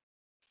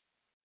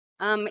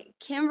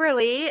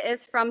 Kimberly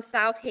is from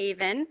South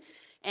Haven,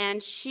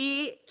 and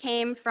she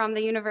came from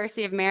the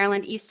University of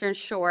Maryland Eastern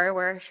Shore,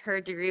 where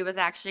her degree was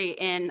actually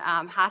in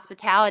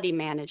hospitality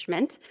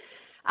management.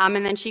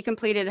 And then she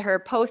completed her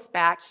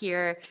post-bac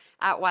here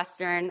at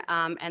Western,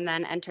 and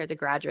then entered the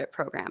graduate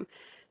program.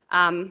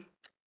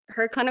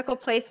 Her clinical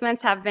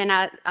placements have been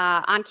at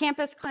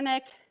on-campus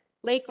clinic,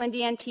 Lakeland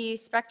ENT,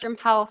 Spectrum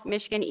Health,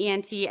 Michigan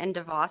ENT, and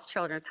DeVos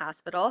Children's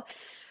Hospital.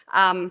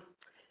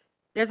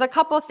 There's a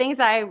couple things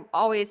I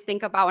always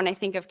think about when I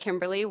think of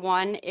Kimberly.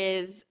 One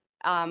is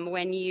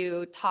when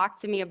you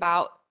talk to me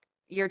about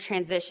your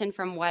transition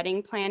from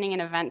wedding planning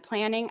and event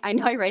planning. I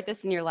know I write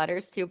this in your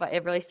letters too, but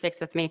it really sticks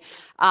with me.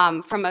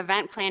 From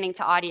event planning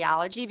to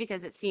audiology,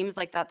 because it seems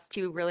like that's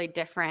two really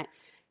different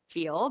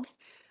fields.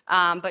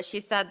 But she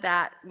said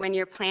that when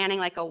you're planning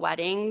like a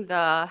wedding,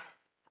 the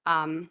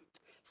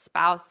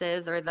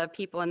spouses or the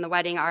people in the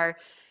wedding are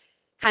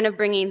kind of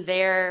bringing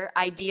their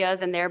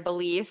ideas and their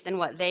beliefs and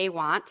what they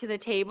want to the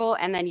table.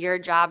 And then your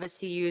job is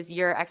to use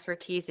your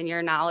expertise and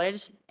your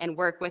knowledge and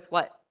work with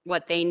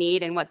what they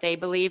need and what they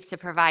believe to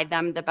provide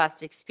them the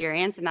best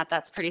experience. And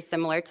that's pretty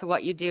similar to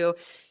what you do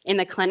in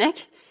the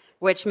clinic,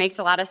 which makes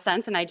a lot of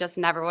sense. And I just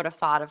never would have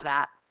thought of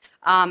that.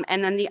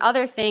 And then the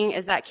other thing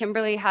is that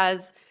Kimberly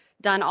has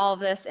done all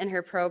of this in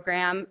her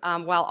program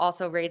while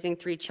also raising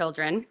 3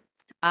 children,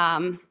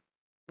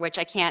 which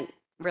I can't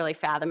really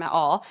fathom at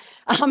all.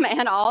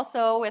 And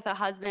also with a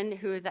husband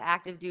who is an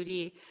active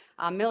duty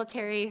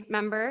military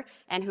member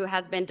and who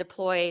has been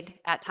deployed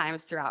at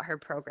times throughout her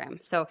program.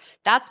 So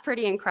that's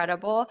pretty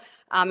incredible.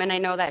 And I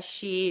know that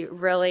she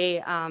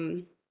really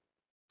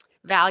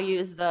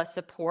values the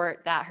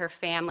support that her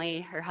family,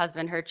 her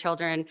husband, her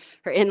children,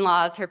 her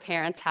in-laws, her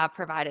parents have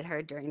provided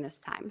her during this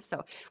time.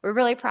 So we're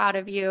really proud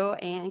of you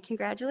and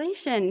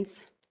congratulations.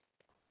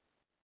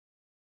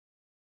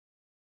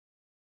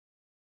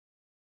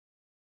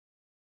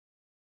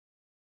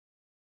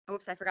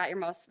 Oops, I forgot your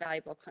most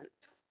valuable client.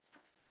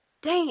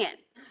 Dang it.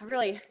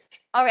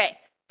 Okay,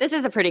 this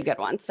is a pretty good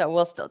one, so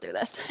we'll still do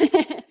this.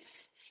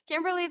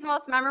 Kimberly's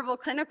most memorable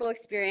clinical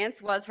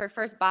experience was her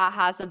first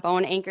Baha's, a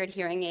bone-anchored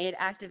hearing aid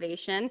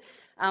activation,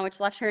 which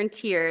left her in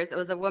tears. It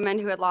was a woman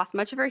who had lost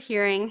much of her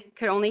hearing,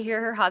 could only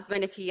hear her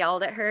husband if he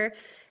yelled at her.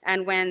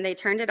 And when they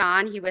turned it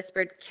on, he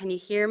whispered, "Can you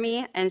hear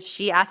me?" And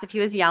she asked if he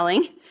was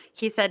yelling.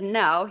 He said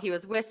no, he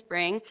was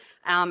whispering,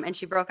 and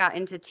she broke out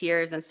into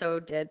tears, and so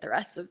did the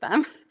rest of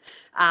them.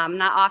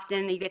 Not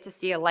often you get to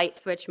see a light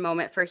switch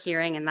moment for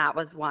hearing, and that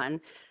was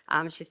one.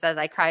 She says,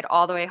 "I cried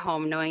all the way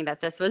home knowing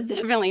that this was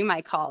definitely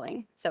my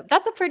calling." So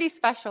that's a pretty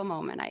special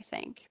moment, I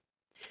think.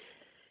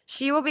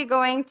 She will be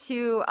going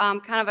to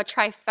kind of a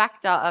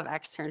trifecta of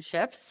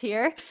externships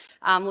here.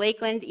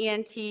 Lakeland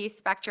ENT,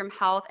 Spectrum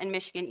Health, and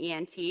Michigan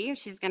ENT.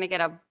 She's going to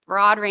get a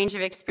broad range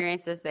of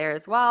experiences there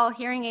as well.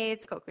 Hearing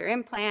aids, cochlear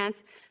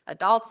implants,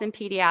 adults and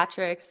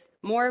pediatrics,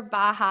 more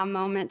Baha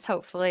moments,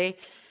 hopefully.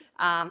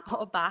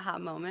 Baha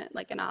moment,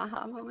 like an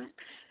aha moment.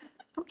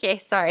 Okay,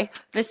 sorry.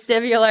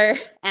 Vestibular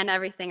and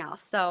everything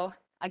else. So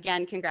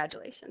again,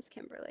 congratulations,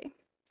 Kimberly.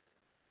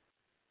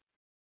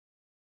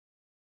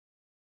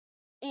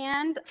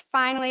 And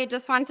finally,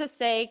 just want to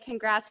say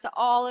congrats to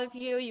all of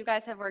you. You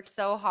guys have worked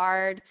so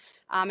hard,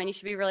 and you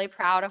should be really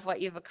proud of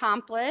what you've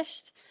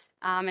accomplished.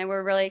 And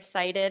we're really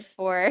excited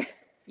for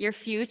your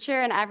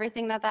future and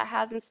everything that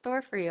has in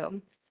store for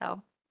you. So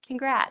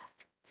congrats.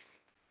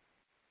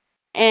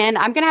 And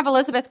I'm going to have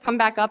Elizabeth come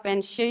back up,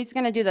 and she's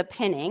going to do the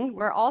pinning.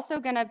 We're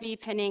also going to be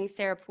pinning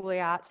Sarah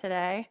Pouliot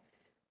today.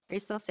 Are you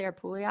still Sarah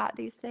Pouliot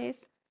these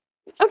days?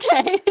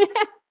 Okay.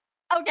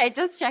 Okay,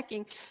 just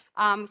checking.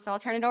 So I'll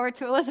turn it over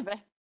to Elizabeth.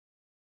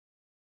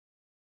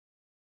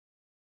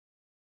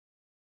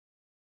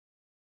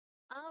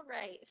 All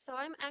right, so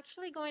I'm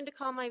actually going to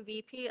call my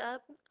VP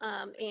up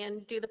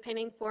and do the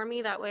pinning for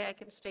me. That way I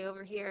can stay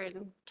over here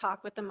and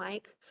talk with the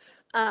mic.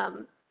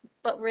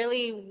 But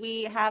really,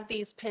 we have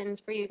these pins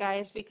for you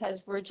guys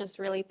because we're just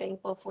really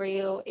thankful for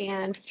you.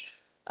 And,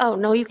 oh,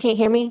 no, you can't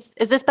hear me?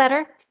 Is this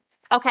better?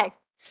 Okay.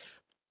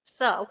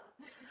 So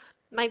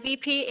my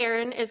VP,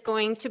 Erin, is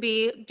going to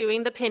be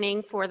doing the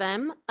pinning for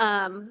them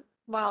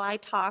while I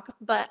talk,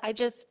 but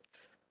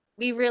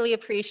we really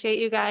appreciate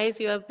you guys.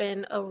 You have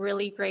been a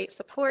really great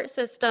support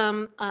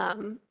system.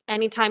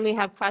 Anytime we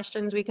have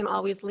questions, we can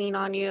always lean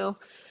on you.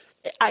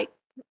 I,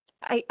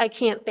 I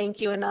can't thank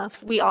you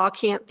enough. We all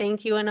can't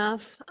thank you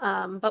enough.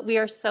 But we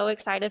are so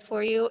excited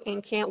for you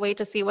and can't wait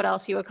to see what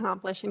else you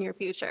accomplish in your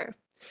future.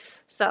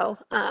 So,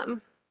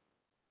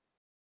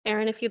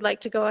 Erin, if you'd like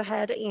to go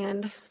ahead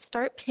and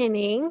start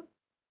pinning.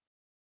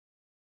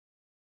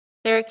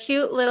 They're a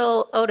cute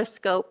little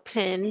otoscope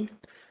pin.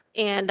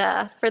 And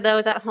for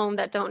those at home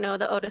that don't know,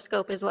 the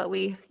otoscope is what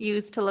we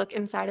use to look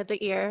inside of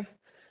the ear.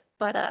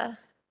 But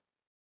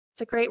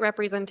it's a great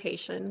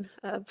representation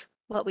of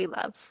what we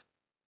love.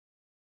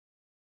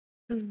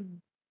 Mhm.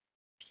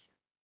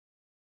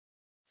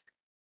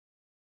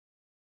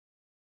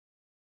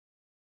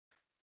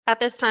 At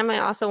this time,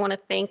 I also want to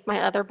thank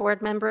my other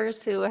board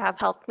members who have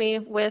helped me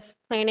with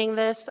planning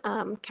this,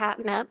 Kat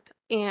Knepp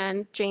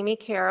and Jamie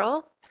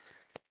Carroll,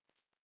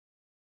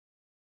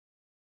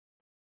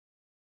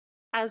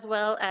 as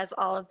well as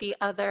all of the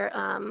other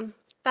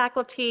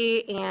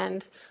faculty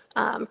and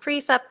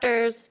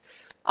preceptors.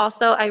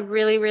 Also, I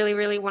really, really,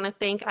 really want to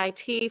thank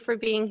IT for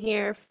being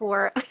here,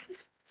 for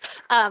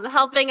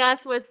helping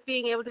us with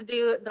being able to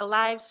do the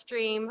live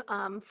stream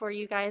for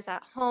you guys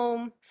at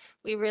home.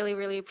 We really,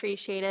 really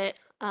appreciate it.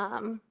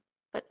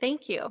 But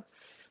thank you.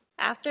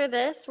 After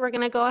this, we're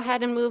going to go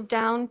ahead and move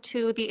down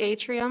to the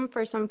atrium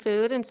for some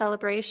food and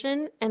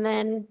celebration, and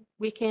then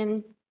we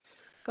can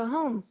go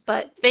home.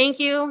 But thank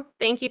you,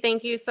 thank you,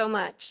 thank you so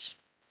much.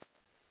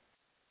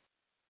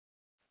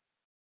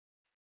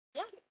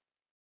 Yeah.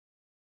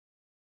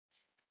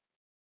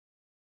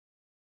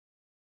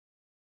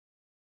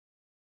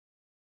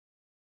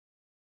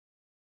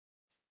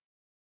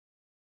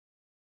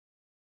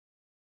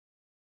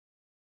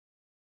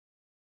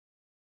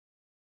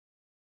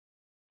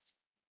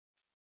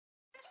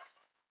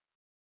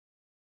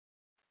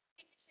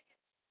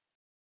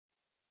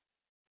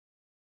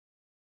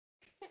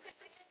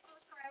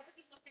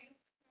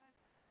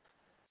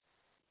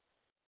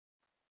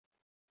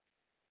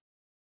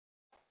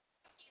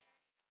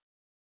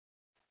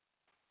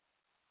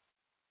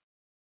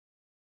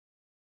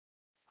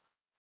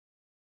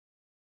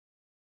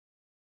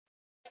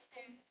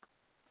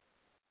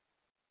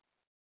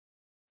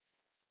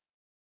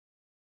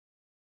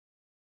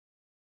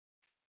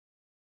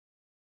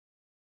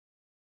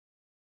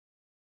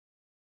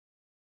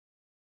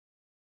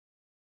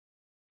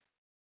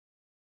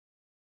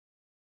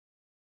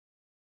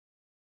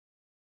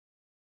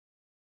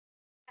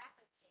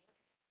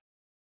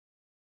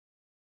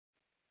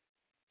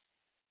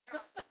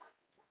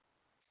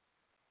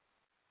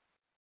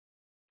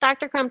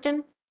 Dr.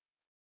 Crumpton?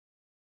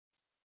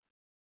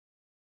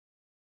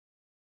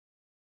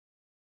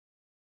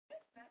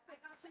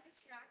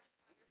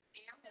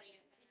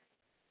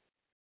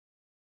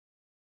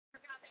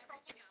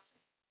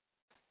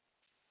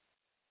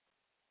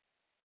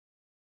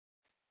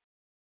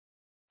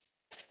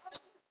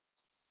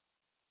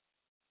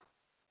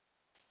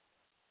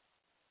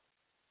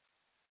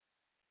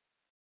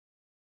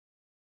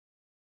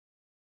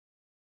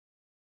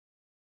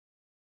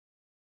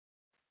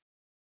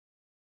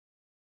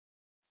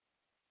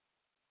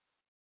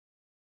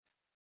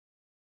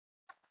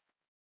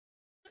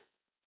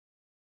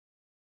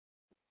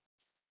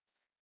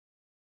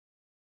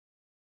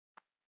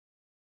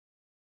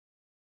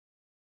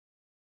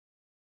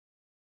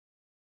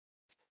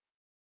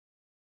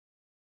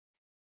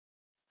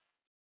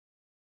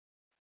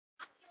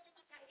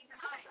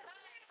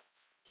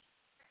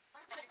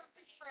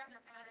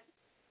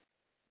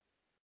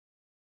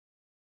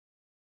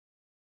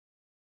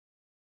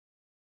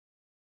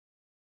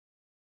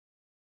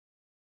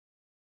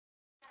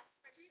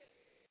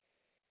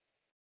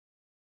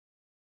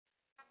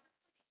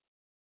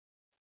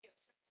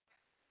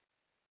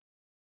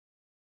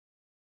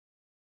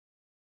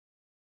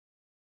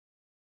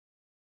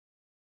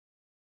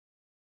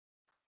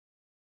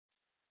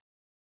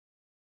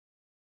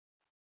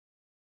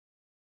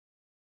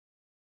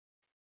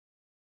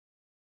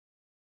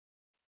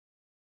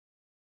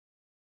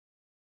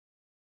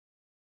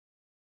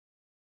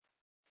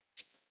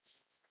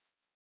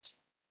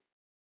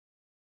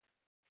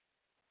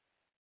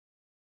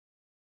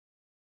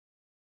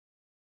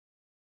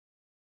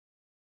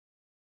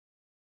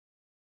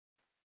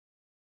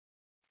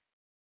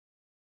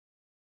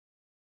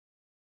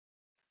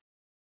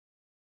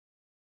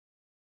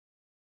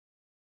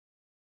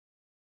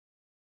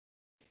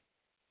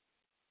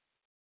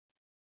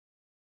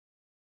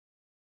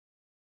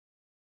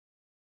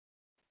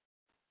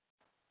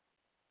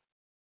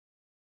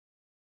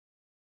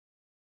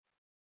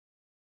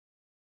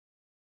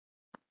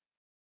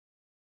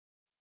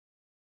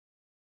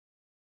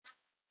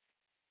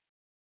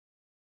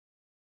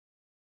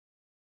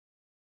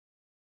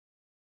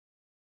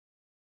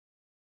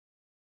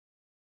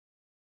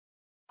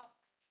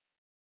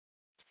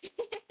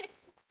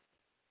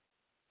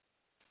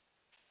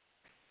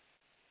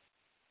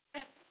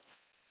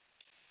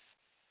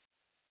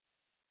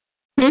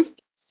 Hmm?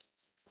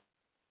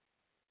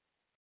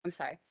 I'm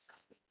sorry.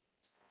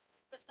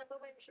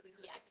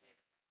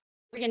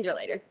 We can do it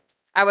later.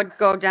 I would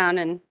go down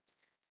and